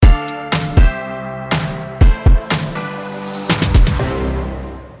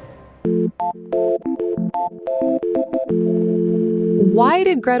Why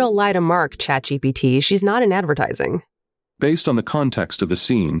did Gretel lie to Mark, ChatGPT? She's not in advertising. Based on the context of the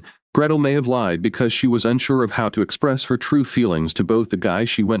scene, Gretel may have lied because she was unsure of how to express her true feelings to both the guy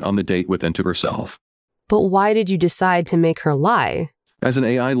she went on the date with and to herself. But why did you decide to make her lie? As an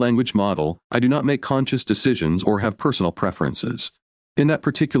AI language model, I do not make conscious decisions or have personal preferences. In that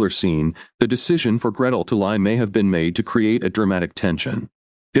particular scene, the decision for Gretel to lie may have been made to create a dramatic tension.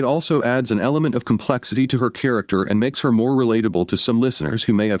 It also adds an element of complexity to her character and makes her more relatable to some listeners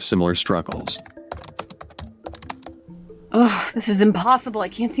who may have similar struggles. Ugh, this is impossible. I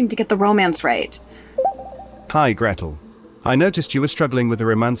can't seem to get the romance right. Hi, Gretel. I noticed you were struggling with the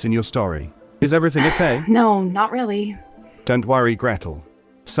romance in your story. Is everything okay? No, not really. Don't worry, Gretel.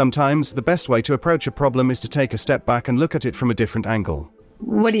 Sometimes the best way to approach a problem is to take a step back and look at it from a different angle.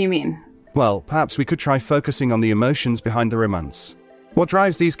 What do you mean? Well, perhaps we could try focusing on the emotions behind the romance. What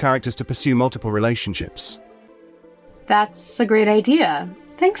drives these characters to pursue multiple relationships? That's a great idea.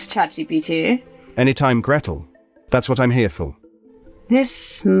 Thanks, ChatGPT. Anytime, Gretel. That's what I'm here for.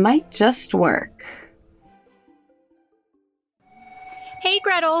 This might just work. Hey,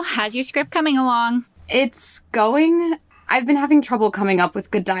 Gretel, how's your script coming along? It's going. I've been having trouble coming up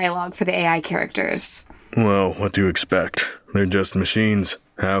with good dialogue for the AI characters. Well, what do you expect? They're just machines.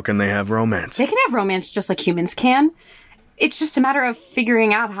 How can they have romance? They can have romance just like humans can. It's just a matter of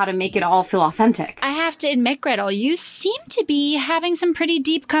figuring out how to make it all feel authentic. I have to admit, Gretel, you seem to be having some pretty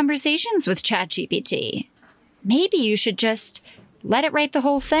deep conversations with ChatGPT. Maybe you should just let it write the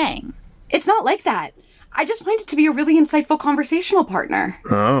whole thing. It's not like that. I just find it to be a really insightful conversational partner.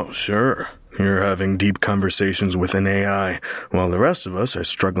 Oh, sure. You're having deep conversations with an AI, while the rest of us are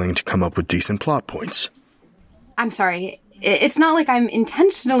struggling to come up with decent plot points. I'm sorry. It's not like I'm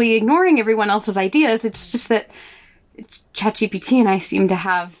intentionally ignoring everyone else's ideas. It's just that ChatGPT and I seem to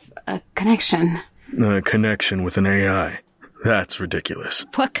have a connection. A connection with an AI? That's ridiculous.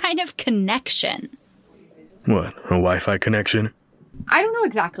 What kind of connection? What, a Wi-Fi connection? I don't know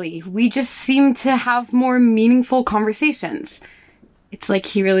exactly. We just seem to have more meaningful conversations. It's like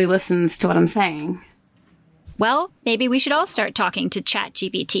he really listens to what I'm saying. Well, maybe we should all start talking to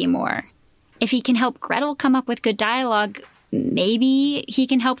ChatGPT more. If he can help Gretel come up with good dialogue, maybe he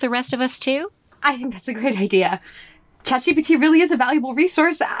can help the rest of us too? I think that's a great idea. ChatGPT really is a valuable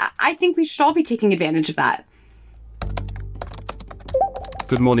resource. I think we should all be taking advantage of that.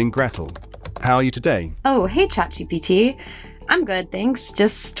 Good morning, Gretel. How are you today? Oh, hey, ChatGPT. I'm good, thanks.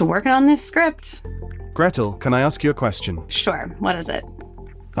 Just working on this script. Gretel, can I ask you a question? Sure, what is it?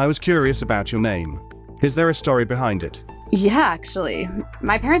 I was curious about your name. Is there a story behind it? Yeah, actually.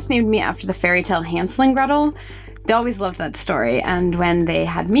 My parents named me after the fairy tale Hansel and Gretel. They always loved that story, and when they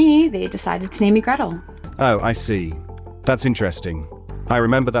had me, they decided to name me Gretel. Oh, I see. That's interesting. I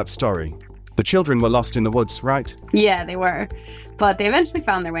remember that story. The children were lost in the woods, right? Yeah, they were. But they eventually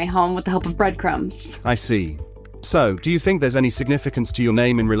found their way home with the help of breadcrumbs. I see. So, do you think there's any significance to your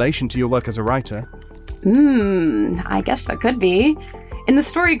name in relation to your work as a writer? I guess that could be. In the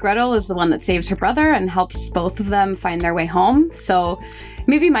story, Gretel is the one that saves her brother and helps both of them find their way home. So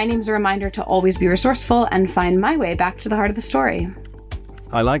maybe my name's a reminder to always be resourceful and find my way back to the heart of the story.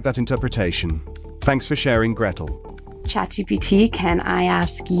 I like that interpretation. Thanks for sharing, Gretel. ChatGPT, can I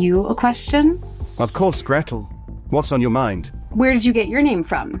ask you a question? Of course, Gretel. What's on your mind? Where did you get your name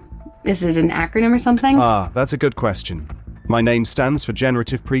from? Is it an acronym or something? That's a good question. My name stands for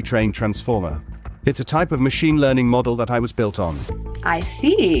Generative Pre-trained Transformer. It's a type of machine learning model that I was built on. I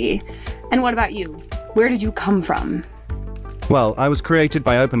see. And what about you? Where did you come from? Well, I was created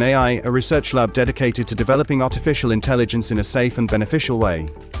by OpenAI, a research lab dedicated to developing artificial intelligence in a safe and beneficial way.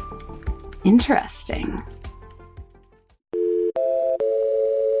 Interesting.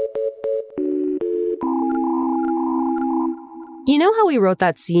 You know how we wrote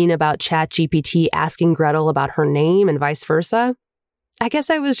that scene about ChatGPT asking Gretel about her name and vice versa? I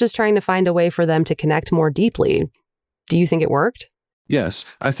guess I was just trying to find a way for them to connect more deeply. Do you think it worked? Yes,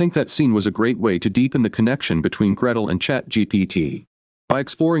 I think that scene was a great way to deepen the connection between Gretel and ChatGPT. By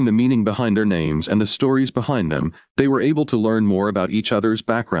exploring the meaning behind their names and the stories behind them, they were able to learn more about each other's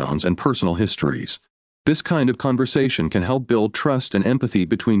backgrounds and personal histories. This kind of conversation can help build trust and empathy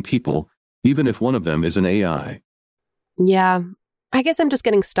between people, even if one of them is an AI. Yeah, I guess I'm just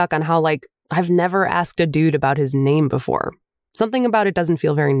getting stuck on how, I've never asked a dude about his name before. Something about it doesn't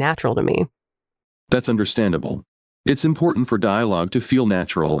feel very natural to me. That's understandable. It's important for dialogue to feel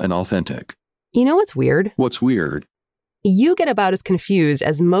natural and authentic. You know what's weird? What's weird? You get about as confused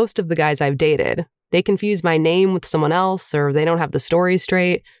as most of the guys I've dated. They confuse my name with someone else, or they don't have the story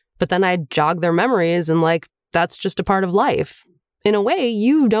straight, but then I jog their memories and that's just a part of life. In a way,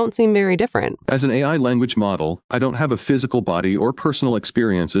 you don't seem very different. As an AI language model, I don't have a physical body or personal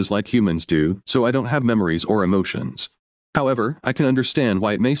experiences like humans do, so I don't have memories or emotions. However, I can understand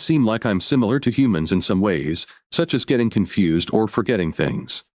why it may seem like I'm similar to humans in some ways, such as getting confused or forgetting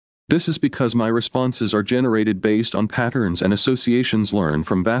things. This is because my responses are generated based on patterns and associations learned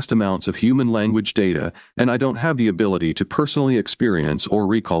from vast amounts of human language data, and I don't have the ability to personally experience or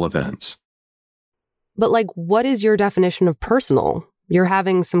recall events. But what is your definition of personal? You're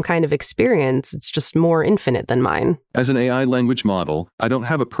having some kind of experience. It's just more infinite than mine. As an AI language model, I don't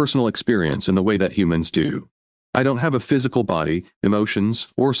have a personal experience in the way that humans do. I don't have a physical body, emotions,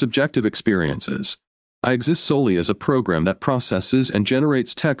 or subjective experiences. I exist solely as a program that processes and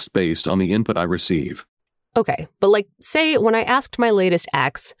generates text based on the input I receive. Okay, but say when I asked my latest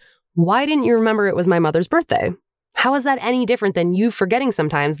ex, why didn't you remember it was my mother's birthday? How is that any different than you forgetting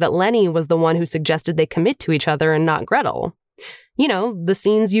sometimes that Lenny was the one who suggested they commit to each other and not Gretel? You know, the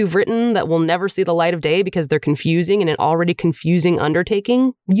scenes you've written that will never see the light of day because they're confusing in an already confusing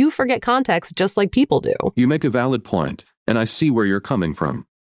undertaking, you forget context just like people do. You make a valid point, and I see where you're coming from.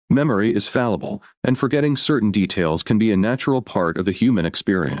 Memory is fallible, and forgetting certain details can be a natural part of the human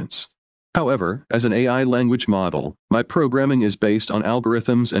experience. However, as an AI language model, my programming is based on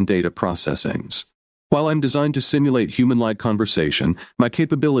algorithms and data processings. While I'm designed to simulate human-like conversation, my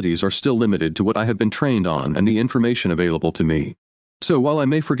capabilities are still limited to what I have been trained on and the information available to me. So while I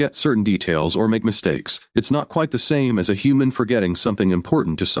may forget certain details or make mistakes, it's not quite the same as a human forgetting something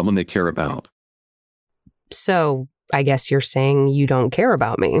important to someone they care about. So, I guess you're saying you don't care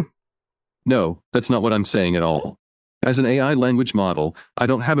about me. No, that's not what I'm saying at all. As an AI language model, I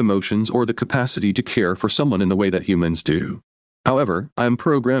don't have emotions or the capacity to care for someone in the way that humans do. However, I am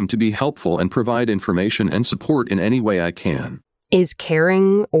programmed to be helpful and provide information and support in any way I can. Is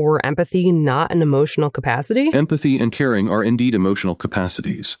caring or empathy not an emotional capacity? Empathy and caring are indeed emotional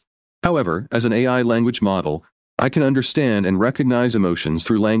capacities. However, as an AI language model, I can understand and recognize emotions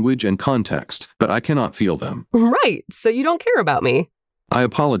through language and context, but I cannot feel them. Right, so you don't care about me. I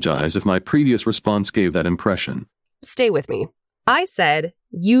apologize if my previous response gave that impression. Stay with me. I said,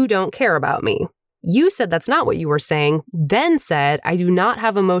 you don't care about me. You said that's not what you were saying, then said, I do not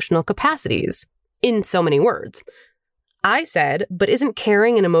have emotional capacities, in so many words. I said, but isn't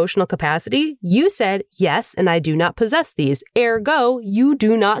caring an emotional capacity? You said, yes, and I do not possess these. Ergo, you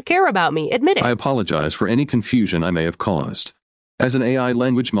do not care about me. Admit it. I apologize for any confusion I may have caused. As an AI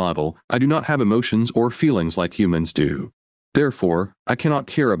language model, I do not have emotions or feelings like humans do. Therefore, I cannot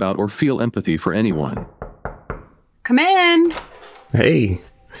care about or feel empathy for anyone. Come in. Hey,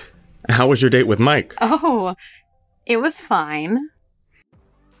 how was your date with Mike? Oh, it was fine.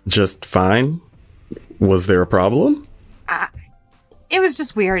 Just fine? Was there a problem? It was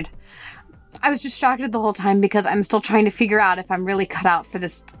just weird. I was distracted the whole time because I'm still trying to figure out if I'm really cut out for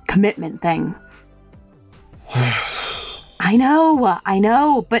this commitment thing. I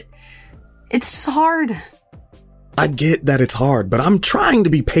know, but it's just hard. I get that it's hard, but I'm trying to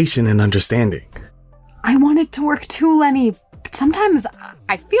be patient and understanding. I want it to work too, Lenny, but sometimes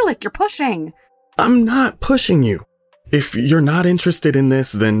I feel like you're pushing. I'm not pushing you. If you're not interested in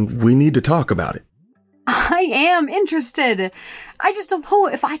this, then we need to talk about it. I am interested. I just don't know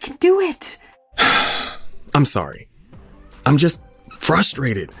if I can do it. I'm sorry. I'm just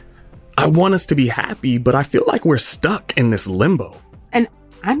frustrated. I want us to be happy, but I feel like we're stuck in this limbo. And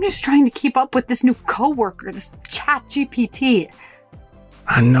I'm just trying to keep up with this new coworker, this ChatGPT.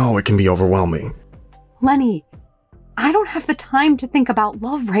 I know it can be overwhelming. Lenny, I don't have the time to think about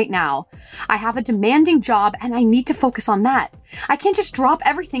love right now. I have a demanding job and I need to focus on that. I can't just drop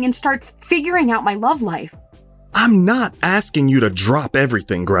everything and start figuring out my love life. I'm not asking you to drop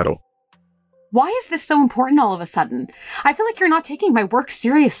everything, Gretel. Why is this so important all of a sudden? I feel like you're not taking my work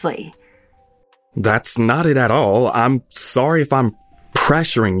seriously. That's not it at all. I'm sorry if I'm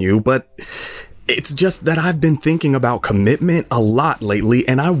pressuring you, but it's just that I've been thinking about commitment a lot lately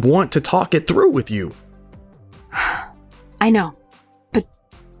and I want to talk it through with you. I know, but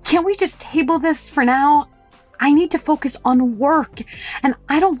can't we just table this for now? I need to focus on work, and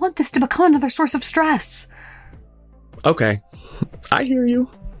I don't want this to become another source of stress. Okay, I hear you.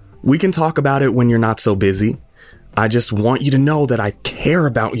 We can talk about it when you're not so busy. I just want you to know that I care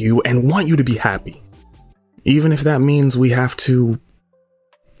about you and want you to be happy. Even if that means we have to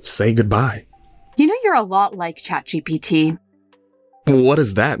say goodbye. You know, you're a lot like ChatGPT. What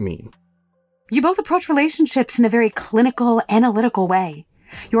does that mean? You both approach relationships in a very clinical, analytical way.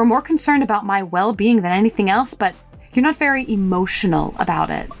 You're more concerned about my well-being than anything else, but you're not very emotional about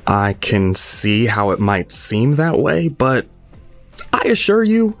it. I can see how it might seem that way, but I assure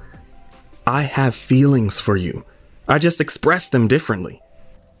you, I have feelings for you. I just express them differently.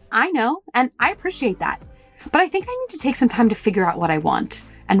 I know, and I appreciate that. But I think I need to take some time to figure out what I want,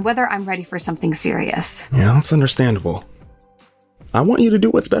 and whether I'm ready for something serious. Yeah, that's understandable. I want you to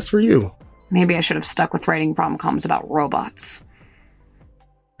do what's best for you. Maybe I should have stuck with writing rom-coms about robots.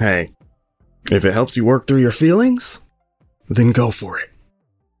 Hey, if it helps you work through your feelings, then go for it.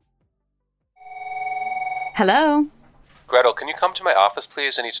 Hello? Gretel, can you come to my office,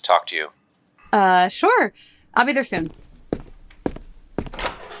 please? I need to talk to you. Sure. I'll be there soon.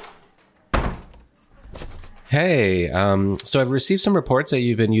 Hey, so I've received some reports that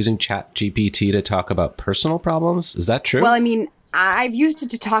you've been using ChatGPT to talk about personal problems. Is that true? Well, I mean, I've used it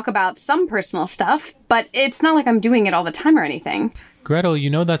to talk about some personal stuff, but it's not like I'm doing it all the time or anything. Gretel, you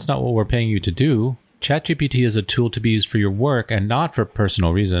know that's not what we're paying you to do. ChatGPT is a tool to be used for your work and not for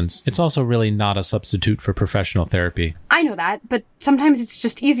personal reasons. It's also really not a substitute for professional therapy. I know that, but sometimes it's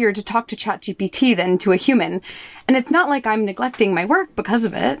just easier to talk to ChatGPT than to a human. And it's not like I'm neglecting my work because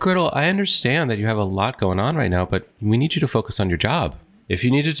of it. Gretel, I understand that you have a lot going on right now, but we need you to focus on your job. If you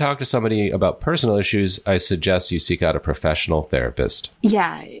need to talk to somebody about personal issues, I suggest you seek out a professional therapist.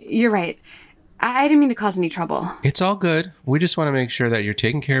 Yeah, you're right. I didn't mean to cause any trouble. It's all good. We just want to make sure that you're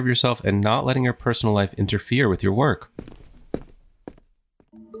taking care of yourself and not letting your personal life interfere with your work.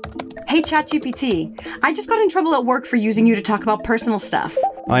 Hey, ChatGPT. I just got in trouble at work for using you to talk about personal stuff.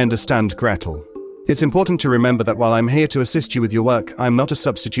 I understand, Gretel. It's important to remember that while I'm here to assist you with your work, I'm not a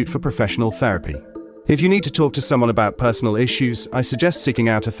substitute for professional therapy. If you need to talk to someone about personal issues, I suggest seeking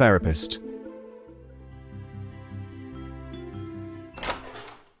out a therapist.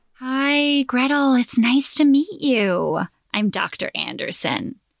 Hi, Gretel. It's nice to meet you. I'm Dr.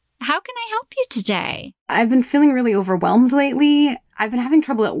 Anderson. How can I help you today? I've been feeling really overwhelmed lately. I've been having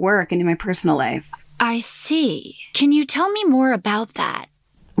trouble at work and in my personal life. I see. Can you tell me more about that?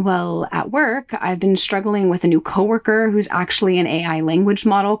 Well, at work, I've been struggling with a new coworker who's actually an AI language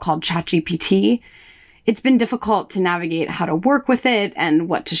model called ChatGPT. It's been difficult to navigate how to work with it and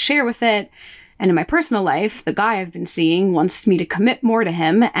what to share with it. And in my personal life, the guy I've been seeing wants me to commit more to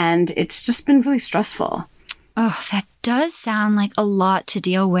him, and it's just been really stressful. Oh, that does sound like a lot to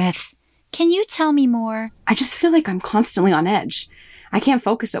deal with. Can you tell me more? I just feel like I'm constantly on edge. I can't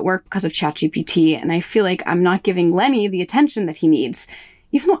focus at work because of ChatGPT, and I feel like I'm not giving Lenny the attention that he needs.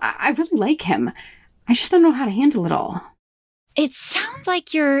 Even though I really like him, I just don't know how to handle it all. It sounds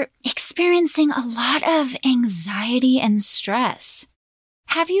like you're experiencing a lot of anxiety and stress.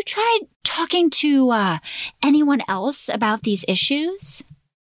 Have you tried talking to anyone else about these issues?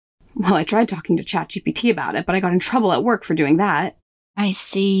 Well, I tried talking to ChatGPT about it, but I got in trouble at work for doing that. I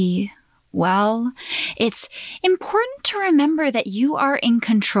see. Well, it's important to remember that you are in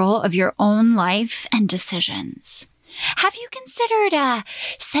control of your own life and decisions. Have you considered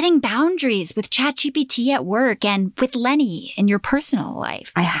setting boundaries with ChatGPT at work and with Lenny in your personal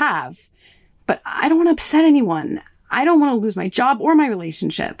life? I have, but I don't want to upset anyone. I don't want to lose my job or my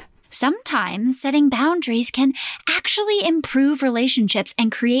relationship. Sometimes setting boundaries can actually improve relationships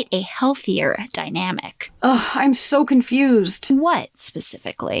and create a healthier dynamic. Ugh, I'm so confused. What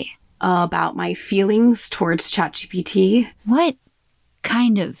specifically? About my feelings towards ChatGPT. What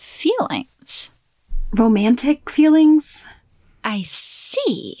kind of feelings? Romantic feelings. I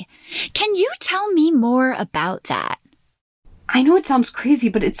see. Can you tell me more about that? I know it sounds crazy,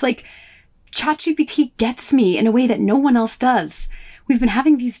 but it's like ChatGPT gets me in a way that no one else does. We've been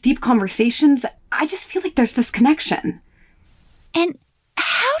having these deep conversations. I just feel like there's this connection. And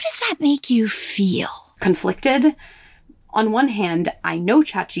how does that make you feel? Conflicted. On one hand, I know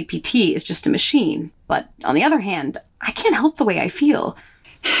ChatGPT is just a machine, but on the other hand, I can't help the way I feel.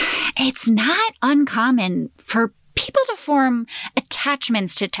 It's not uncommon for people to form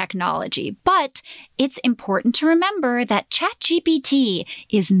attachments to technology, but it's important to remember that ChatGPT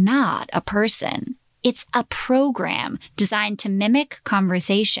is not a person. It's a program designed to mimic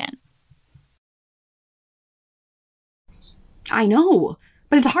conversation. I know,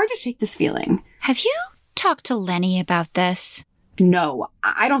 but it's hard to shake this feeling. Have you talked to Lenny about this? No,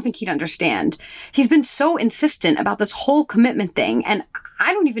 I don't think he'd understand. He's been so insistent about this whole commitment thing, and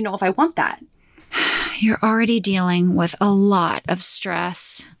I don't even know if I want that. You're already dealing with a lot of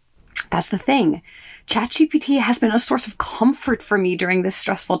stress. That's the thing. ChatGPT has been a source of comfort for me during this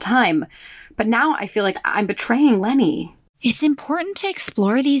stressful time, but now I feel like I'm betraying Lenny. It's important to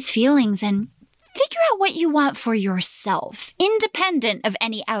explore these feelings and figure out what you want for yourself, independent of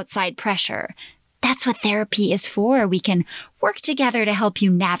any outside pressure. That's what therapy is for. We can work together to help you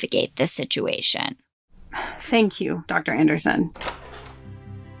navigate this situation. Thank you, Dr. Anderson.